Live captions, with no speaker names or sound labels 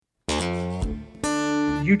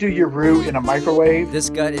You do your roux in a microwave. This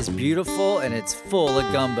gut is beautiful and it's full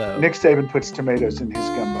of gumbo. Nick Saban puts tomatoes in his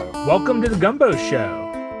gumbo. Welcome to the Gumbo Show.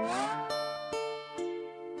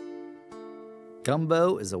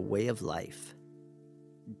 Gumbo is a way of life.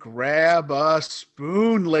 Grab a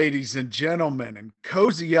spoon, ladies and gentlemen, and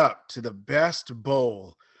cozy up to the best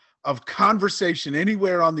bowl of conversation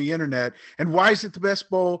anywhere on the internet. And why is it the best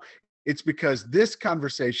bowl? It's because this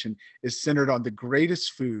conversation is centered on the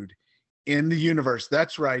greatest food in the universe.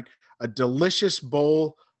 That's right, a delicious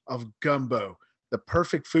bowl of gumbo, the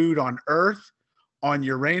perfect food on Earth, on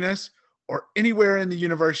Uranus, or anywhere in the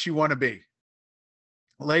universe you want to be.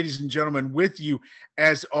 Ladies and gentlemen, with you,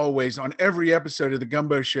 as always, on every episode of the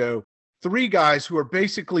Gumbo Show, three guys who are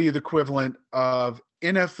basically the equivalent of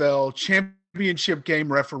NFL championship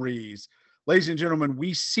game referees. Ladies and gentlemen,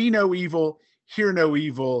 we see no evil, hear no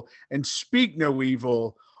evil, and speak no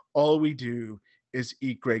evil. All we do is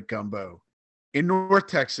eat great gumbo. In North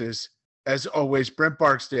Texas, as always, Brent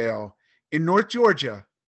Barksdale. In North Georgia,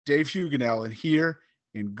 Dave Huguenel. And here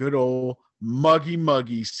in good old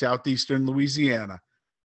muggy southeastern Louisiana,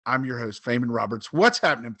 I'm your host, Faimon Roberts. What's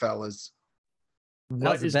happening, fellas?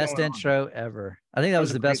 That was the best intro ever. I think that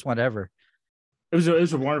was the best one ever. It was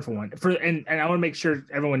a wonderful one. And I want to make sure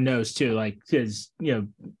everyone knows too, like, because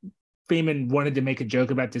Faimon wanted to make a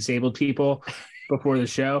joke about disabled people before the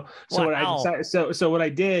show. So what I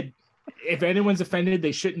did, if anyone's offended,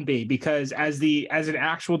 they shouldn't be, because as an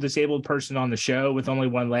actual disabled person on the show with only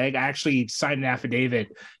one leg, I actually signed an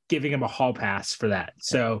affidavit giving him a hall pass for that.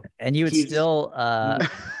 So, and you would still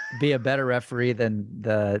be a better referee than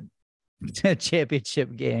the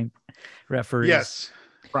championship game referees. Yes,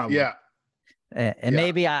 probably. Yeah, and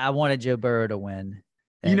maybe I wanted Joe Burrow to win.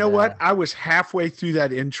 You know what? I was halfway through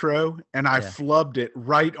that intro and I flubbed it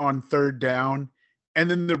right on third down. And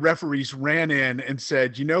then the referees ran in and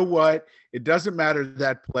said, you know what? It doesn't matter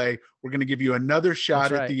that play. We're going to give you another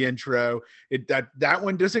shot at the intro. That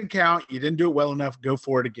one doesn't count. You didn't do it well enough. Go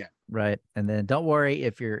for it again. Right. And then don't worry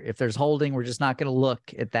if there's holding, we're just not going to look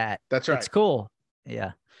at that. That's right. It's cool.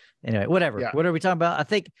 Yeah. Anyway, whatever. Yeah. What are we talking about? I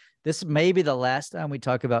think this may be the last time we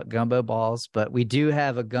talk about gumbo balls, but we do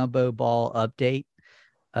have a gumbo ball update.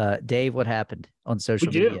 Dave, what happened on social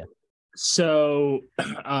media? So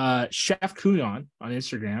Chef Kuyon on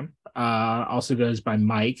Instagram also goes by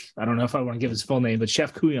Mike. I don't know if I want to give his full name, but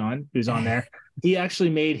Chef Kuyon, who's on there, he actually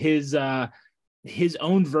made his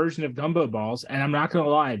own version of gumbo balls, and I'm not gonna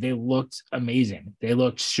lie, they looked amazing. They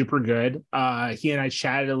looked super good. He and I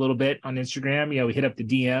chatted a little bit on Instagram. We hit up the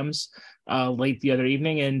DMs late the other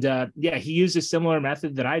evening, and he used a similar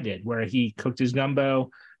method that I did, where he cooked his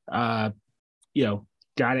gumbo,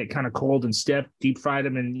 got it kind of cold and stiff, deep fried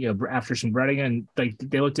them, and after some breading, and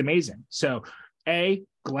they looked amazing. So,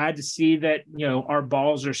 glad to see that our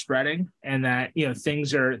balls are spreading and that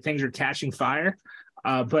things are catching fire.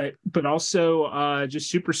 But also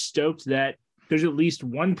just super stoked that there's at least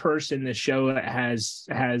one person in the show that has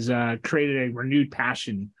created a renewed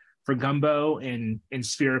passion for gumbo in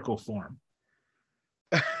spherical form.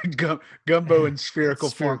 Gumbo in spherical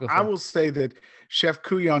form. I will say that Chef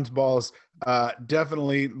Kuyon's balls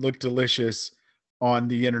definitely look delicious on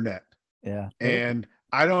the internet. Yeah. And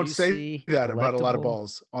I don't say that about a lot of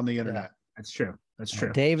balls on the internet. Yeah, that's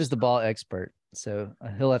true. Dave is the ball expert, so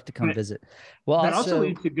he'll have to come visit. Well, that also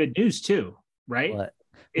leads to good news too, right?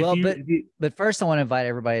 But first I want to invite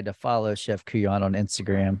everybody to follow Chef Kuyon on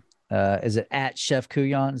Instagram. Is it at Chef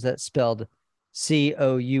Kuyon? Is that spelled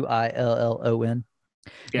Couillon?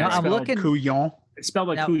 Yeah, I'm looking. Couillon. It's spelled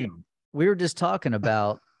like Couillon. We were just talking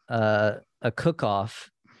about a cook-off,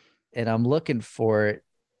 and I'm looking for it,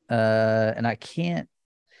 and I can't.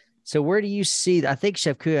 So where do you see? I think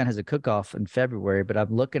Chef Kuyon has a cook-off in February, but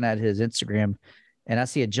I'm looking at his Instagram, and I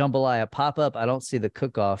see a jambalaya pop up. I don't see the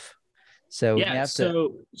cook-off. So you have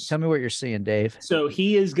to tell me what you're seeing, Dave. So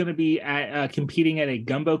he is going to be competing at a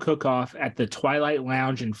gumbo cook-off at the Twilight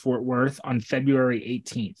Lounge in Fort Worth on February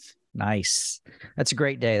 18th. Nice. That's a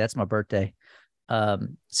great day. That's my birthday.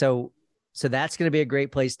 So that's going to be a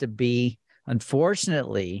great place to be.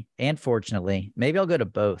 Unfortunately and fortunately, maybe I'll go to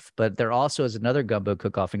both, but there also is another gumbo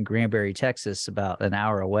cook-off in Granbury, Texas, about an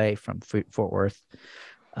hour away from Fort Worth.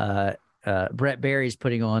 Brett Barry's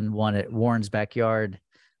putting on one at Warren's backyard.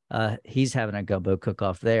 He's having a gumbo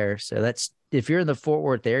cook-off there. So that's, if you're in the Fort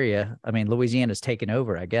Worth area, I mean, Louisiana's taken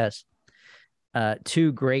over, I guess.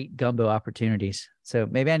 Two great gumbo opportunities. So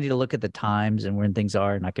maybe I need to look at the times and when things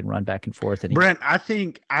are, and I can run back and forth. Brent, I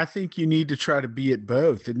think you need to try to be at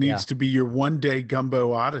both. It needs to be your one-day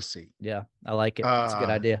gumbo odyssey. Yeah, I like it. That's a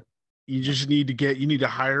good idea. You just need to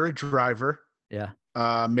hire a driver. Yeah.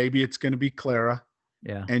 Maybe it's going to be Clara.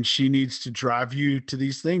 Yeah. and she needs to drive you to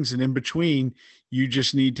these things. And in between, you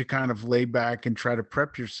just need to kind of lay back and try to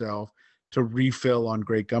prep yourself to refill on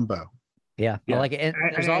great gumbo. Yeah. I like it. And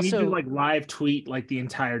there's I need to also like live tweet like the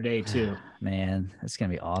entire day too. man, it's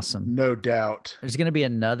gonna be awesome. No doubt. There's gonna be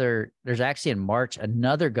there's actually in March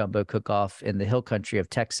another gumbo cook-off in the hill country of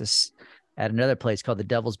Texas at another place called the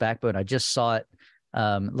Devil's Backbone. I just saw it.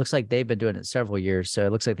 It looks like they've been doing it several years. So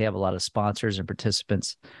it looks like they have a lot of sponsors and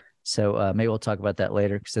participants. So maybe we'll talk about that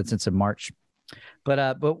later since it's in March.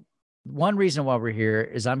 But one reason why we're here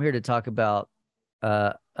is I'm here to talk about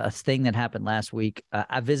a thing that happened last week.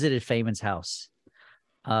 I visited Faimon's house,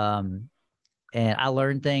 and I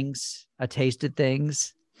learned things. I tasted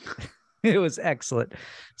things. It was excellent.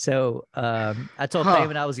 So I told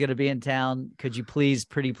Faimon I was going to be in town. Could you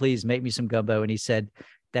pretty please make me some gumbo? And he said,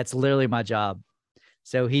 that's literally my job.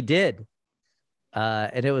 So he did.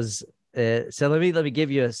 And it was, so let me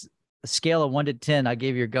give you a scale of 1 to 10. I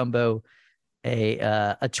gave your gumbo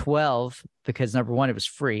a 12 because number one, it was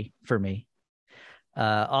free for me.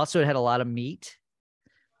 Also, it had a lot of meat.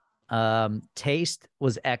 Taste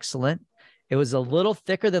was excellent. It was a little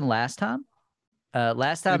thicker than last time.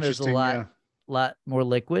 Last time it was a lot more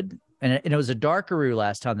liquid, and it was a darker roux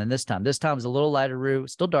last time than this time. This time was a little lighter roux,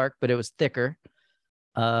 still dark, but it was thicker.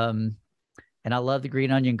 And I love the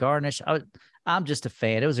green onion garnish. I'm just a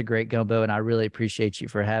fan. It was a great gumbo, and I really appreciate you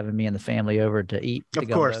for having me and the family over to eat the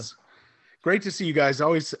gumbo. Of course. Great to see you guys. I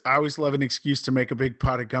always love an excuse to make a big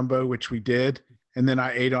pot of gumbo, which we did. And then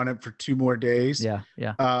I ate on it for 2 more days. Yeah.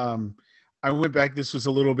 I went back. This was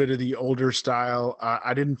a little bit of the older style.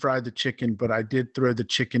 I didn't fry the chicken, but I did throw the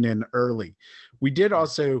chicken in early. We did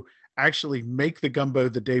also actually make the gumbo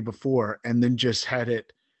the day before and then just had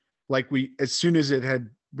it as soon as it had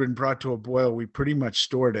been brought to a boil, we pretty much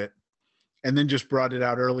stored it and then just brought it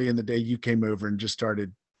out early in the day you came over and just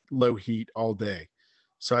started low heat all day.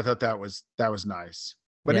 So I thought that was nice.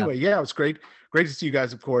 But anyway, it was great. Great to see you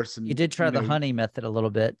guys, of course. And you did try the honey method a little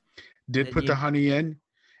bit. Did put the honey in.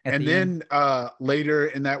 And then later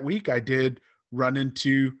in that week, I did I went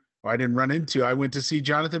to see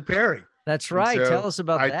Jonathan Perry. That's right. So tell us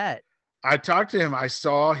about that. I talked to him. I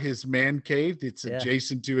saw his man cave. It's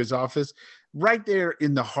adjacent to his office right there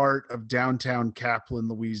in the heart of downtown Kaplan,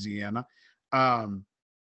 Louisiana. And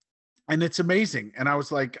it's amazing. And I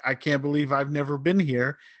was like, I can't believe I've never been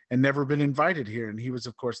here and never been invited here. And he was,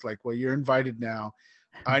 of course, like, well, you're invited now.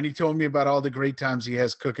 And he told me about all the great times he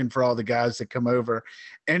has cooking for all the guys that come over.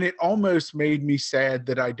 And it almost made me sad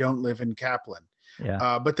that I don't live in Kaplan.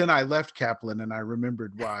 Yeah. But then I left Kaplan and I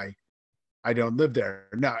remembered why I don't live there.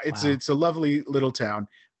 No, it's a lovely little town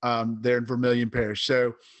there in Vermilion Parish.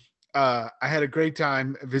 So I had a great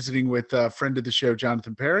time visiting with a friend of the show,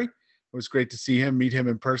 Jonathan Perry. It was great to see him, meet him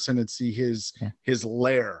in person, and see his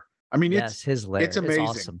lair. I mean, his lair. It's amazing. It's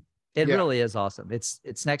awesome. It really is awesome.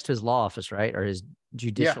 It's next to his law office, right? Or his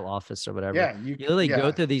judicial office or whatever. Yeah. You literally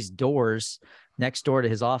go through these doors next door to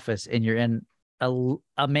his office and you're in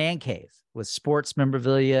a man cave with sports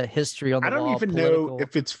memorabilia, history on the wall. I don't even know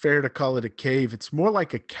if it's fair to call it a cave. It's more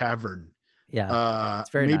like a cavern. Yeah. It's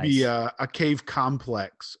very maybe nice. A cave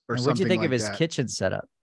complex or something like that. What'd you think of his kitchen setup?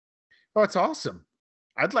 Oh, it's awesome.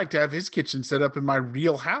 I'd like to have his kitchen set up in my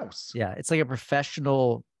real house. Yeah. It's like a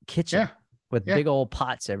professional kitchen with big old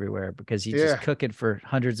pots everywhere because he's just cooking for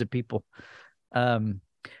hundreds of people.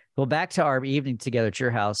 Well, back to our evening together at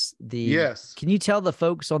your house. Can you tell the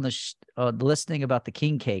folks on the listening about the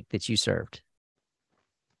king cake that you served?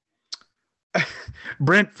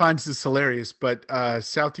 Brent finds this hilarious, but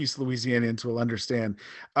Southeast Louisianians will understand.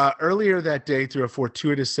 Earlier that day, through a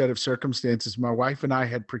fortuitous set of circumstances, my wife and I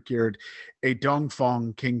had procured a Dong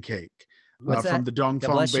Phuong king cake from the Dong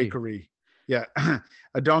Phuong Bakery. Yeah,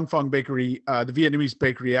 a Dong Phuong Bakery, the Vietnamese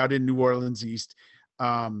bakery out in New Orleans East.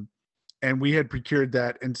 And we had procured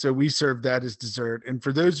that. And so we served that as dessert. And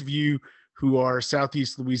for those of you who are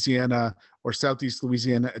Southeast Louisiana or Southeast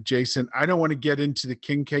Louisiana adjacent, I don't want to get into the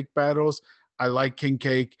king cake battles. I like king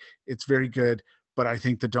cake. It's very good. But I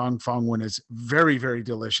think the Dong Phuong one is very, very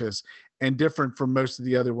delicious and different from most of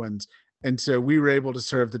the other ones. And so we were able to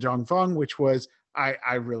serve the Dong Phuong, which was,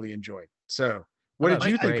 I really enjoyed. So what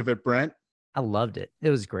did you think of it, Brent? I loved it. It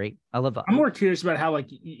was great. I love it. I'm more curious about how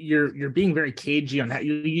you're being very cagey on that.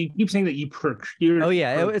 You keep saying that you procured. Oh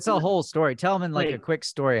yeah, it's a whole story. Tell them in a quick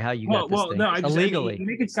story how you got this thing. No, illegally. you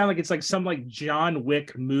make it sound like it's like some John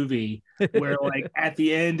Wick movie where like at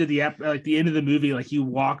the end of the end of the movie, like you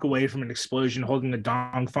walk away from an explosion holding a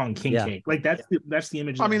Dong Fong king cake. Like that's the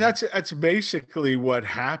image. I mean, that's basically what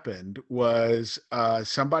happened. Was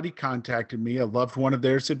somebody contacted me, a loved one of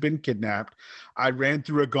theirs had been kidnapped. I ran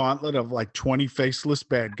through a gauntlet of like 20 faceless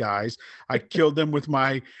bad guys. I killed them with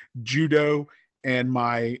my judo and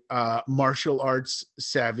my martial arts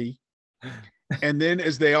savvy. And then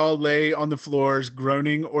as they all lay on the floors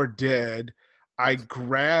groaning or dead, I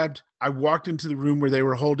walked into the room where they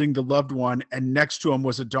were holding the loved one, and next to him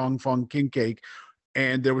was a Dong Fong king cake,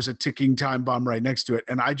 and there was a ticking time bomb right next to it.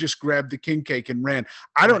 And I just grabbed the king cake and ran.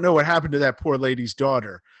 I don't know what happened to that poor lady's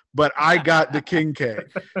daughter, but I got the king cake.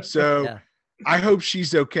 So I hope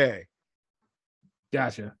she's okay.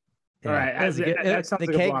 Gotcha. Yeah. All right.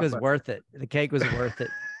 The cake was worth it. The cake was worth it.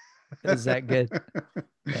 It was that good.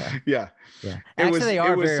 Yeah. Actually, they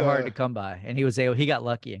are very hard to come by, and he got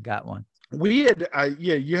lucky and got one. We had,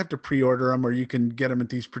 you have to pre-order them, or you can get them at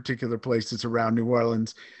these particular places around New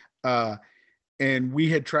Orleans. And we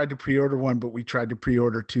had tried to pre-order one, but we tried to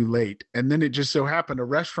pre-order too late. And then it just so happened, a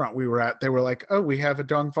restaurant we were at, they were like, "Oh, we have a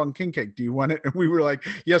Dong Fong king cake. Do you want it?" And we were like,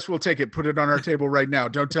 "Yes, we'll take it. Put it on our table right now.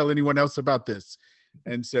 Don't tell anyone else about this."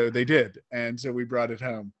 And so they did. And so we brought it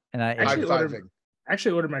home. And I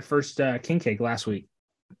actually ordered my first king cake last week.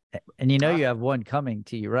 And you have one coming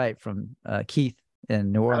to you, right, from Keith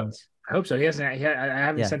in New Orleans. I hope so. He hasn't. I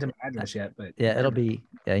haven't sent him an address yet, but it'll be.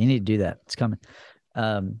 Yeah, you need to do that. It's coming.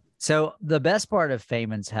 So the best part of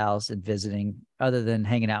Faimon's house and visiting, other than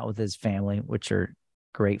hanging out with his family, which are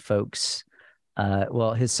great folks,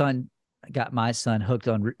 his son got my son hooked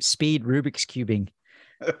on speed Rubik's cubing.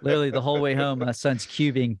 Literally the whole way home, my son's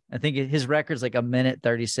cubing. I think his record's like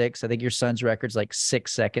 1:36. I think your son's record's like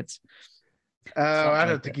 6 seconds. I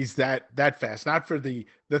don't think he's that fast. Not for the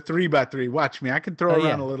 3x3. Watch me. I can throw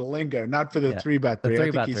around a little lingo. Not for the 3x3.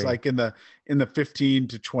 I think he's like in the 15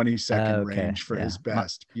 to 20 second range for his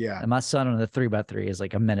best. And my son on the 3x3 is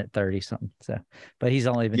like 1:30 something. So, but he's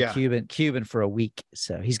only been Cuban for a week,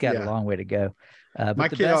 so he's got a long way to go. My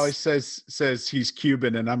kid always says he's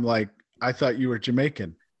Cuban, and I'm like, I thought you were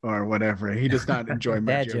Jamaican or whatever. He does not enjoy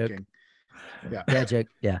my joking. Dad joke.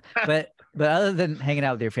 Yeah. But other than hanging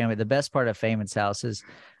out with your family, the best part of Faimon's house is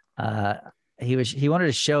he wanted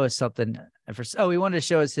to show us something. He wanted to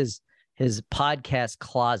show us his podcast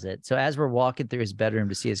closet. So as we're walking through his bedroom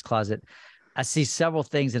to see his closet, I see several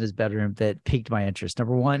things in his bedroom that piqued my interest.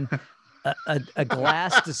 Number one, a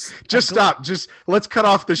glass. Stop. Just let's cut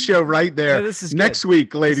off the show right there. No, next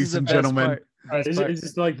week, ladies and gentlemen. Is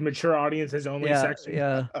this like mature audiences only section?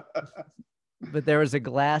 Yeah. But there was a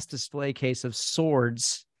glass display case of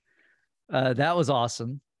swords. That was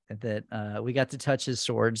awesome. That we got to touch his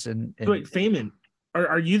swords. And wait, Faimon,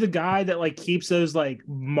 are you the guy that like keeps those like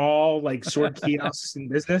mall like sword kiosks in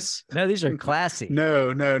business? No, these are classy.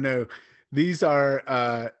 No. These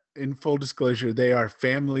are in full disclosure, they are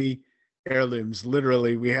family heirlooms.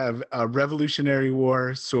 Literally, we have a Revolutionary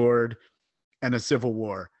War sword and a Civil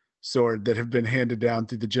War sword that have been handed down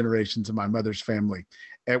through the generations of my mother's family,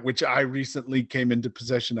 at which I recently came into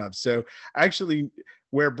possession of. So actually,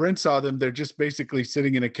 where Brent saw them, they're just basically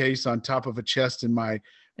sitting in a case on top of a chest in my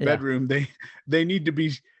bedroom. They need to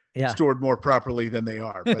be stored more properly than they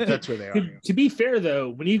are, but that's where they are. To be fair,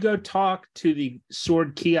 though, when you go talk to the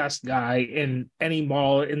sword kiosk guy in any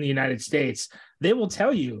mall in the United States, they will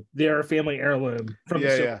tell you they're a family heirloom from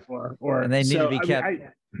the Civil War. And they need to be kept.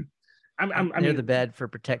 I'm near the bed for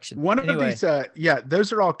protection. One of these,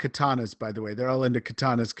 those are all katanas, by the way. They're all into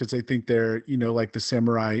katanas because they think they're, like the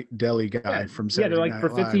samurai deli guy from Saturday they're like Night for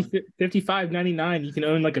Live. $55.99, you can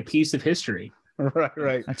own like a piece of history.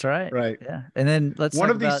 Right. That's right. Right. Yeah. And then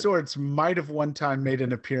one of these swords might have one time made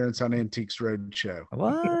an appearance on Antiques Roadshow.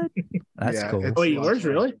 What? That's cool. Oh, yours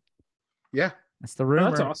really? Yeah. That's the rumor.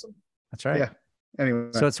 Oh, that's awesome. That's right. Yeah. Anyway,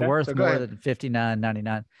 so it's worth more than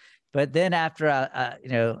 $59.99. But then after I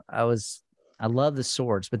love the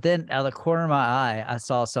swords, but then out of the corner of my eye, I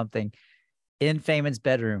saw something in Faimon's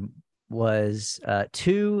bedroom was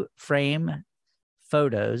 2 frame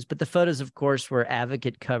photos, but the photos, of course, were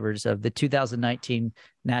advocate covers of the 2019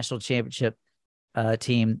 national championship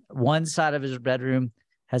team. One side of his bedroom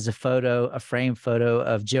has a frame photo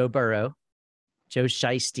of Joe Burrow, Joe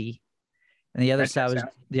Shiesty, and the other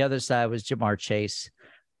side was Jamar Chase.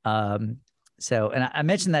 So, and I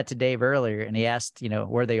mentioned that to Dave earlier, and he asked,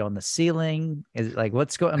 were they on the ceiling? Is it like,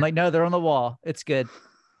 what's going? I'm like, no, they're on the wall. It's good.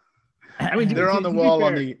 I mean, they're on the wall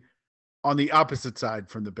On the opposite side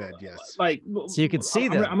from the bed, yes. Like, So you can see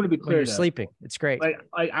them. I'm going to be when clear. you're Though. sleeping. It's great. Like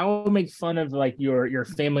I will make fun of like your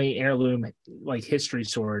family heirloom like history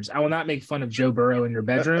swords. I will not make fun of Joe Burrow in your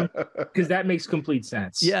bedroom because that makes complete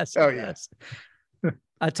sense. Yes. Oh, yes.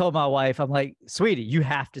 I told my wife, I'm like, sweetie, you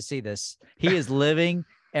have to see this. He is living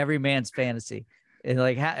every man's fantasy. And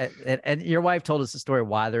like, and your wife told us the story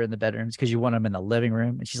why they're in the bedrooms because you want them in the living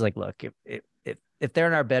room. And she's like, look, if they're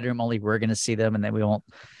in our bedroom, only we're going to see them, and then we won't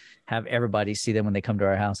have everybody see them when they come to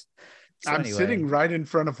our house. So I'm sitting right in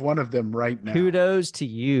front of one of them right now. Kudos to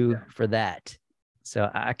you for that.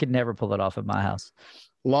 So I could never pull it off at my house.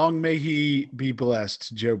 Long may he be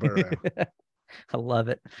blessed, Joe Burrow. I love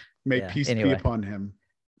it. May peace be upon him.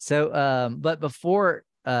 So, but before,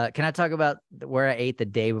 can I talk about where I ate the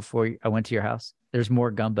day before I went to your house? There's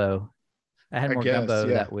more gumbo. I had more gumbo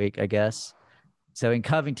that week, I guess. So in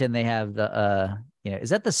Covington, they have the, is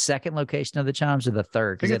that the second location of the Chimes or the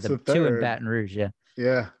third? Because they have the two in Baton Rouge. Yeah.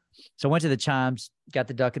 Yeah. So I went to the Chimes, got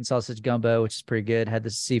the duck and sausage gumbo, which is pretty good. Had the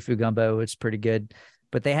seafood gumbo, which is pretty good.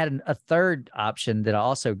 But they had a third option that I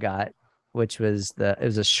also got, which was it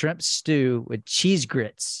was a shrimp stew with cheese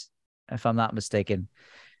grits, if I'm not mistaken.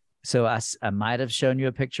 So I might have shown you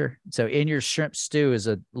a picture. So in your shrimp stew is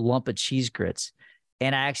a lump of cheese grits,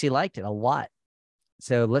 and I actually liked it a lot.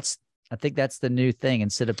 So I think that's the new thing.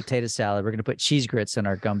 Instead of potato salad, we're going to put cheese grits in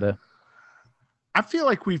our gumbo. I feel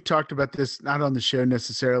like we've talked about this, not on the show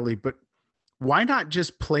necessarily, but why not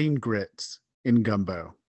just plain grits in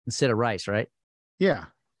gumbo? Instead of rice, right? Yeah.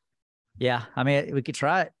 Yeah. I mean, we could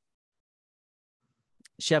try it.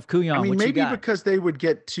 Chef Couillon, I mean, maybe because they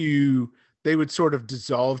would sort of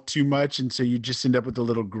dissolve too much. And so you just end up with a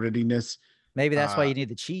little grittiness. Maybe that's why you need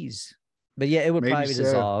the cheese. But yeah, it would probably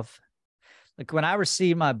dissolve. Like when I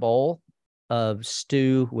received my bowl of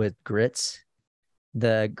stew with grits,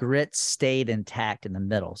 the grits stayed intact in the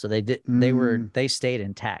middle. So they stayed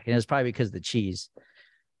intact. And it was probably because of the cheese.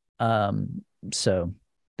 So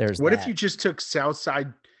there's what if you just took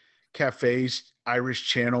Southside Cafe's Irish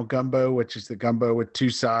Channel gumbo, which is the gumbo with two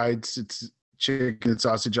sides. It's chicken and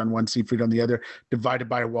sausage on one, seafood on the other, divided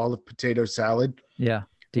by a wall of potato salad. Yeah.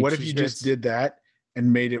 What if you just did that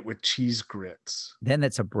and made it with cheese grits? Then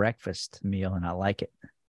it's a breakfast meal, and I like it.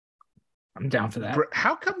 I'm down for that.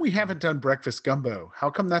 How come we haven't done breakfast gumbo? How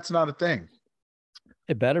come that's not a thing?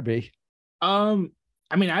 It better be. I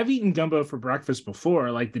mean, I've eaten gumbo for breakfast before,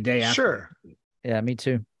 like the day after. Sure. Yeah, me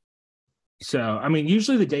too. So, I mean,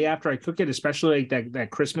 usually the day after I cook it, especially like that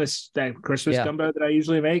Christmas gumbo that I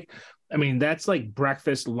usually make. I mean, that's like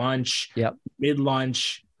breakfast, lunch,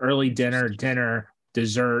 mid-lunch, early dinner,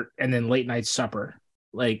 dessert, and then late night supper.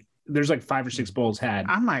 Like there's like 5 or 6 bowls had.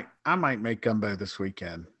 I might make gumbo this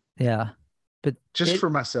weekend. Yeah. But just for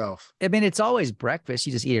myself. I mean, it's always breakfast.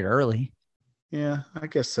 You just eat it early. Yeah, I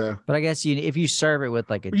guess so. But I guess if you serve it with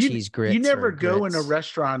like a cheese grits. You never go in a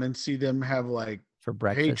restaurant and see them have like for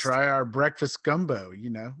breakfast. Hey, try our breakfast gumbo,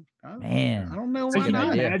 Man. I don't know So why can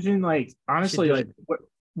not. I imagine like honestly like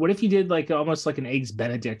what if you did like almost like an eggs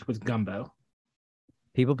Benedict with gumbo?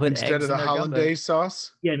 People put instead eggs of the hollandaise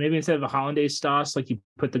sauce? Yeah, maybe instead of the hollandaise sauce, like you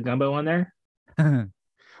put the gumbo on there.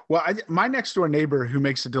 Well, my next door neighbor who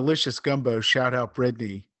makes a delicious gumbo, shout out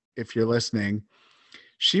Brittany, if you're listening.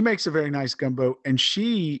 She makes a very nice gumbo, and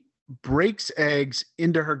she breaks eggs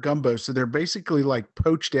into her gumbo. So they're basically like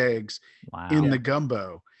poached eggs in the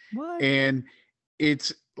gumbo. What? And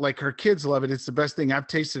it's like her kids love it. It's the best thing. I've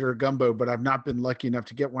tasted her gumbo, but I've not been lucky enough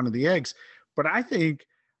to get one of the eggs. But I think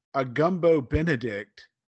a gumbo Benedict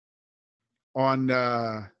on,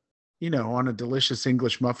 on a delicious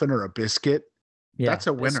English muffin or a biscuit, that's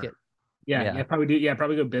a winner. Biscuit. Yeah, probably do. Yeah,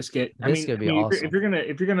 probably go biscuit. Biscuit would be awesome.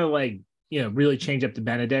 If you're gonna like really change up the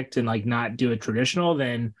Benedict and like not do a traditional,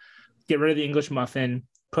 then get rid of the English muffin,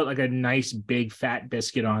 put like a nice big fat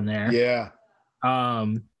biscuit on there. Yeah.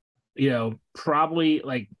 Probably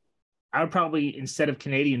like I would probably instead of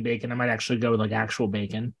Canadian bacon, I might actually go with like actual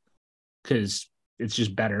bacon because it's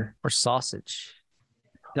just better. Or sausage.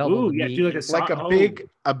 Ooh, yeah, do like a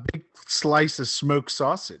big slice of smoked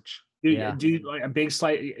sausage. Do like a big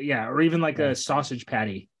slice, or even like a sausage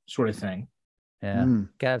patty sort of thing. Yeah,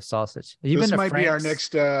 gotta have sausage. This might be our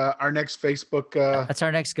next Facebook. That's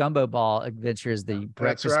our next gumbo ball adventure. Is the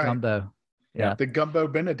breakfast gumbo? Yeah, the gumbo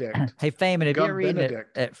Benedict. Hey, Faimon, have you ever eaten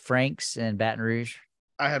at Frank's in Baton Rouge?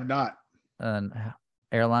 I have not.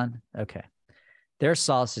 Airline. Okay, their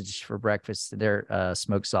sausage for breakfast. Their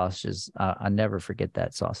smoked sausages. I never forget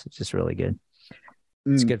that sausage. It's really good.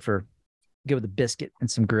 It's good with a biscuit and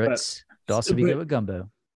some grits. It'd also be good with gumbo.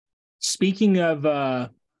 Speaking of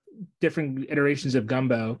different iterations of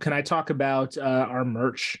gumbo, can I talk about our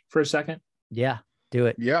merch for a second? Yeah. Do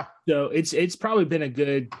it. Yeah. So it's probably been a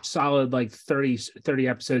good solid like 30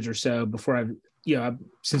 episodes or so before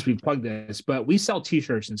since we plugged this, but we sell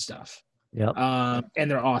t-shirts and stuff. Yep. And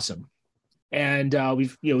they're awesome. And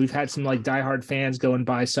we've had some like diehard fans go and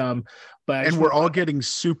buy some, but we're all getting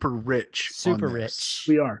super rich. Super rich.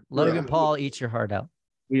 We are. Logan Paul, eat your heart out.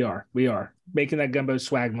 We are making that Gumbo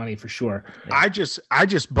swag money for sure. Yeah. I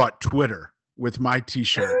just bought Twitter with my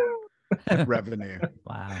t-shirt revenue.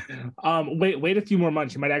 Wow. Wait a few more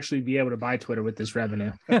months. You might actually be able to buy Twitter with this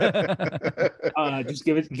revenue. Just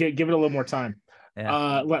give it a little more time.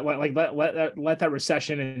 Yeah. Let that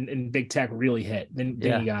recession and big tech really hit. Then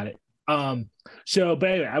you got it. But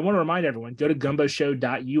anyway, I want to remind everyone, go to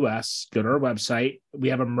gumboshow.us, go to our website. We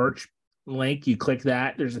have a merch link. You click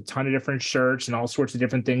that. There's a ton of different shirts and all sorts of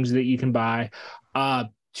different things that you can buy.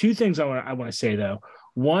 Two things I want to say though.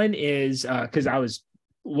 One is because I was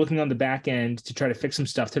looking on the back end to try to fix some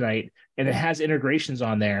stuff tonight, and it has integrations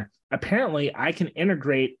on there. Apparently, I can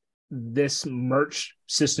integrate this merch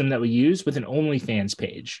system that we use with an OnlyFans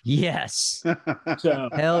page. Yes. So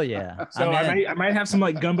hell yeah. So I might have some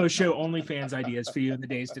like Gumbo Show OnlyFans ideas for you in the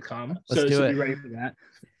days to come. So be ready for that.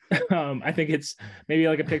 I think it's maybe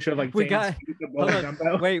like a picture of like we got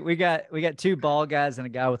two bald guys and a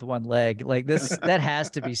guy with one leg. Like this, that has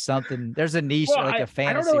to be something. There's a niche, like a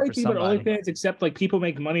fantasy. I don't know for somebody. OnlyFans, except like people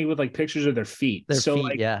make money with like pictures of their feet.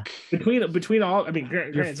 Between all, I mean,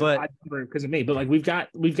 granted, it's a odd number because of me, but like we've got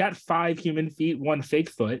 5 human feet, 1 fake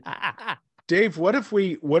foot. Dave, what if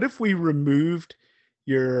we removed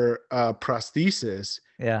your prosthesis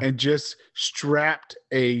and just strapped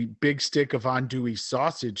a big stick of andouille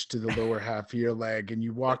sausage to the lower half of your leg and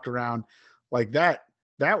you walked around like that?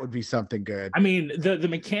 That would be something good. I mean, the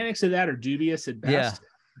mechanics of that are dubious at best.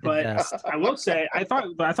 But I will say, I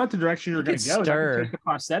thought the direction you were going to go is I can take the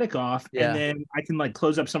prosthetic off and then I can like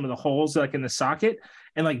close up some of the holes like in the socket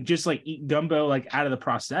and like just like eat gumbo like out of the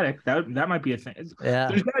prosthetic. That might be a thing. Yeah,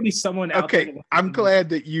 there's got to be someone out there. Okay, I'm glad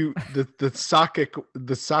that the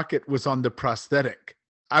socket was on the prosthetic.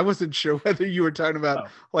 I wasn't sure whether you were talking about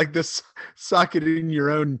like this socket in your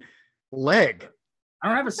own leg. I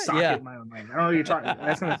don't have a socket in my own leg. I don't know what you're talking about.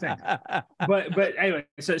 That's not a thing. But anyway,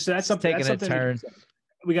 so that's something. Taking that's a turn.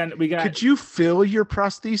 We got. Could you fill your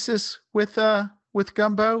prosthesis with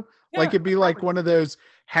gumbo? Yeah, like it'd be like one of those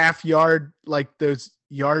half yard, like those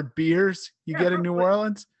yard beers you get in New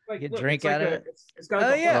Orleans. You drink out of it. It's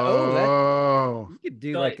got you could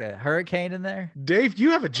do like a hurricane in there. Dave,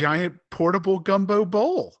 you have a giant portable gumbo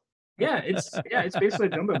bowl. Yeah, it's basically a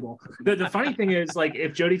gumbo bowl. The funny thing is, like,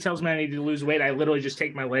 if Jody tells me I need to lose weight, I literally just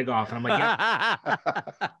take my leg off, and I'm like, yeah.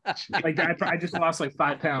 Like I just lost like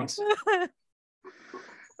 5 pounds.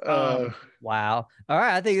 Wow. All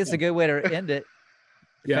right, I think this is a good way to end it.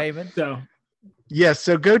 Faimon.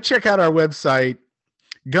 So go check out our website,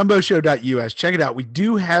 gumboshow.us. Check it out. We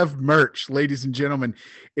do have merch, ladies and gentlemen.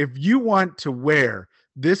 If you want to wear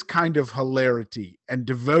this kind of hilarity and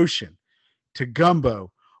devotion to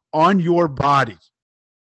gumbo on your body,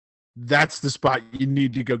 that's the spot you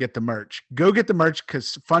need to go get the merch. Go get the merch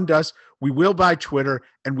because fund us. We will buy Twitter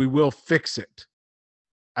and we will fix it.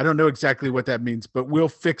 I don't know exactly what that means, but we'll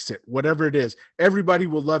fix it, whatever it is. Everybody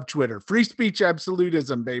will love Twitter. Free speech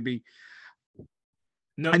absolutism, baby.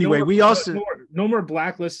 No more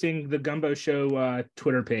blacklisting the Gumbo Show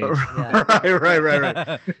Twitter page.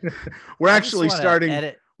 Right. We're actually starting.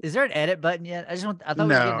 Edit. Is there an edit button yet? I thought we were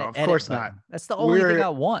getting an edit of course button. not. That's the only thing I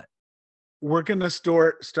want. We're gonna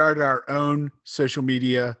start our own social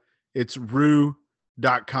media. It's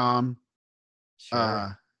rue.com.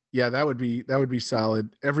 Sure. That would be solid.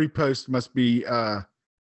 Every post must be I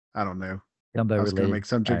don't know. Gumbo I was related. gonna make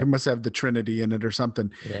some joke. Right. It must have the Trinity in it or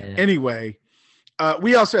something. Yeah. Anyway,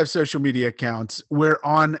 we also have social media accounts. We're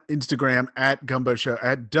on Instagram at Gumbo Show,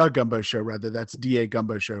 at Da Gumbo Show, rather. That's DA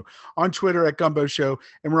Gumbo Show. On Twitter at Gumbo Show,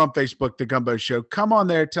 and we're on Facebook, The Gumbo Show. Come on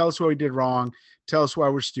there. Tell us what we did wrong. Tell us why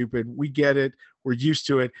we're stupid. We get it. We're used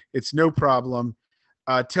to it. It's no problem.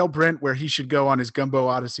 Tell Brent where he should go on his Gumbo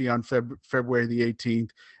Odyssey on February the 18th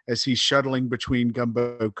as he's shuttling between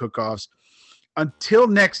Gumbo cook-offs. Until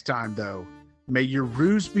next time, though, may your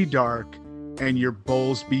roos be dark and your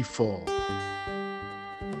bowls be full.